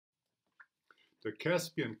The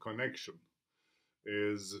Caspian Connection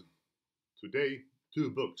is today two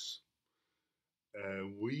books.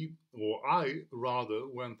 I rather,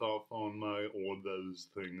 went off on my all those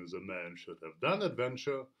things a man should have done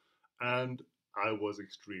adventure, and I was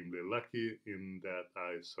extremely lucky in that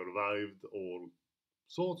I survived all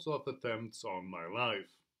sorts of attempts on my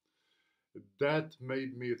life. That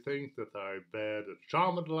made me think that I bear a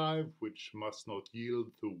charmed life which must not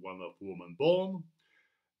yield to one of woman born,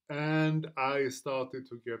 and I started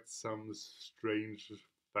to get some strange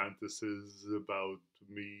fantasies about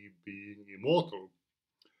me being immortal.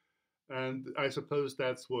 And I suppose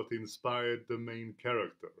that's what inspired the main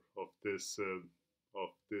character of this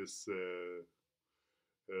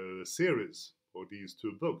series or these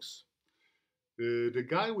two books. The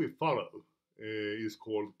guy we follow is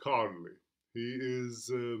called Carly. He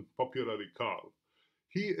is popularly Carl.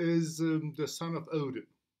 He is the son of Odin,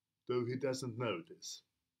 though he doesn't know this.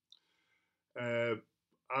 Uh,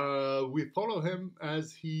 we follow him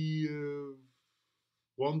as he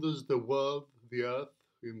wanders the world, the earth,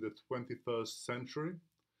 in the 21st century.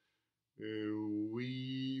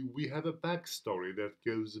 We have a backstory that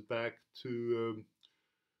goes back to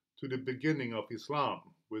the beginning of Islam,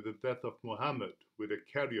 with the death of Muhammad, with a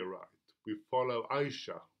carrier ride. We follow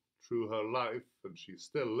Aisha through her life, and she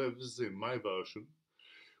still lives in my version.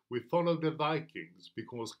 We follow the Vikings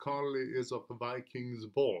because Carly is of Vikings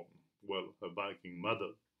born, well, a Viking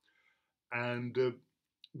mother. And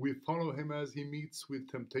we follow him as he meets with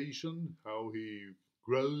temptation, how he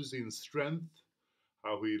grows in strength,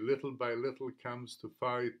 how he little by little comes to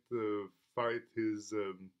fight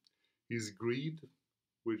his greed,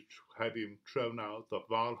 which had him thrown out of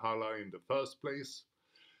Valhalla in the first place.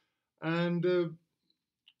 And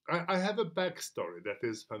I have a backstory that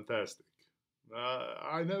is fantastic.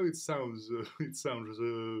 I know it sounds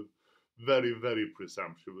very very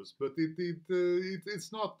presumptuous, but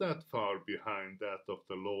it's not that far behind that of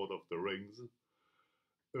the Lord of the Rings.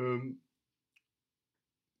 Um,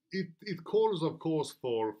 it calls, of course,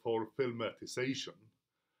 for filmatization,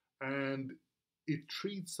 and it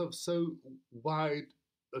treats of so wide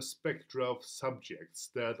a spectra of subjects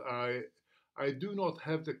that I do not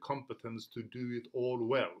have the competence to do it all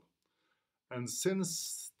well. And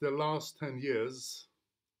since the last 10 years,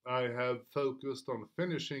 I have focused on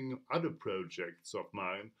finishing other projects of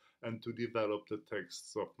mine and to develop the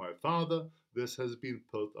texts of my father. This has been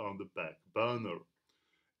put on the back burner.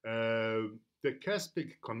 The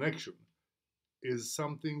Caspic Connection is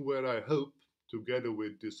something where I hope, together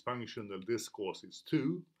with dysfunctional discourses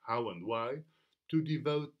too, how and why, to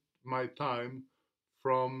devote my time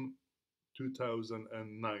from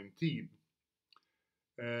 2019.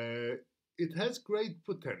 Uh, it has great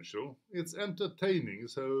potential. It's entertaining,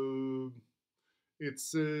 so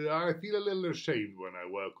I feel a little ashamed when I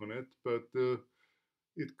work on it, but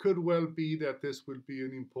it could well be that this will be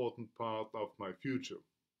an important part of my future.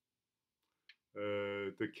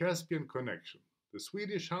 The Caspian Connection, The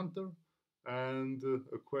Swedish Hunter, and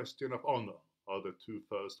A Question of Honor are the two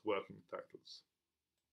first working titles.